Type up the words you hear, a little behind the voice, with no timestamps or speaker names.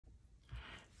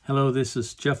Hello, this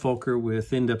is Geoff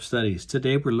with In-Depth Studies.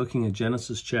 Today we're looking at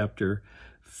Genesis chapter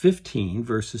 15,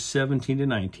 verses 17 to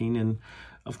 19. And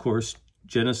of course,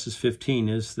 Genesis 15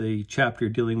 is the chapter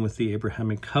dealing with the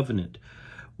Abrahamic covenant.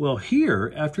 Well,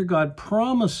 here, after God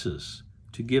promises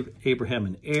to give Abraham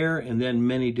an heir and then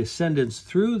many descendants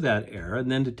through that heir,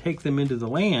 and then to take them into the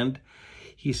land,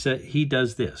 he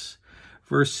does this.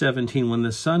 Verse 17, when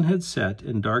the sun had set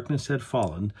and darkness had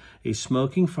fallen, a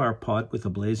smoking firepot with a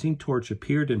blazing torch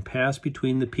appeared and passed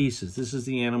between the pieces. This is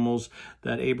the animals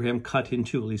that Abraham cut in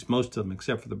two, at least most of them,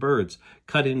 except for the birds,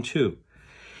 cut in two.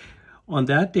 On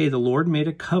that day, the Lord made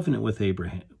a covenant with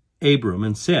Abram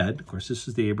and said, of course, this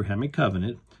is the Abrahamic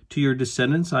covenant, to your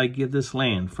descendants I give this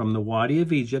land, from the Wadi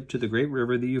of Egypt to the great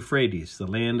river, the Euphrates, the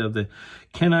land of the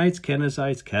Kenites,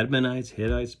 Kenizzites, Cadmonites,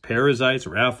 Hittites, Perizzites,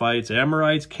 Raphites,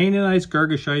 Amorites, Canaanites,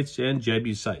 Girgashites, and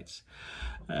Jebusites.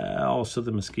 Also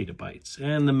the mosquito bites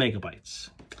and the megabites.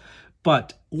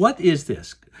 But what is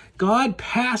this? God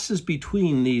passes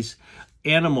between these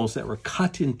animals that were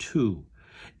cut in two.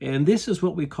 And this is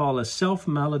what we call a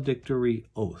self-maledictory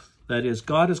oath. That is,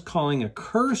 God is calling a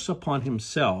curse upon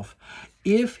himself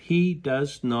if he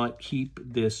does not keep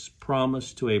this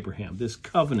promise to Abraham, this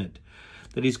covenant,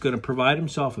 that he's going to provide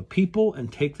himself a people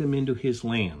and take them into his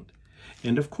land.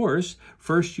 And of course,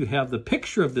 first you have the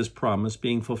picture of this promise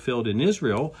being fulfilled in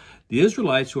Israel, the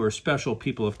Israelites who are special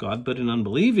people of God, but an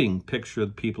unbelieving picture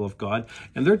of the people of God,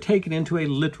 and they're taken into a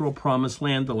literal promised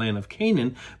land, the land of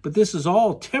Canaan. But this is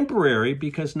all temporary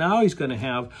because now he's going to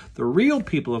have the real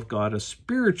people of God, a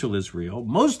spiritual Israel,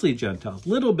 mostly Gentiles,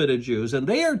 little bit of Jews, and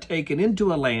they are taken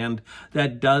into a land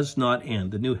that does not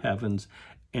end, the new heavens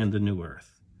and the new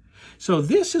earth. So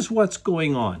this is what's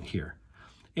going on here.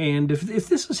 And if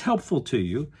this is helpful to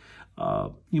you,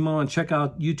 you might want to check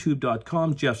out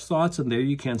youtube.com, Geoff's Thoughts, and there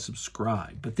you can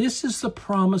subscribe. But this is the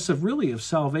promise of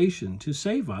salvation to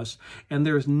save us, and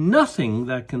there's nothing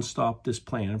that can stop this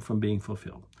plan from being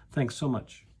fulfilled. Thanks so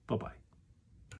much. Bye-bye.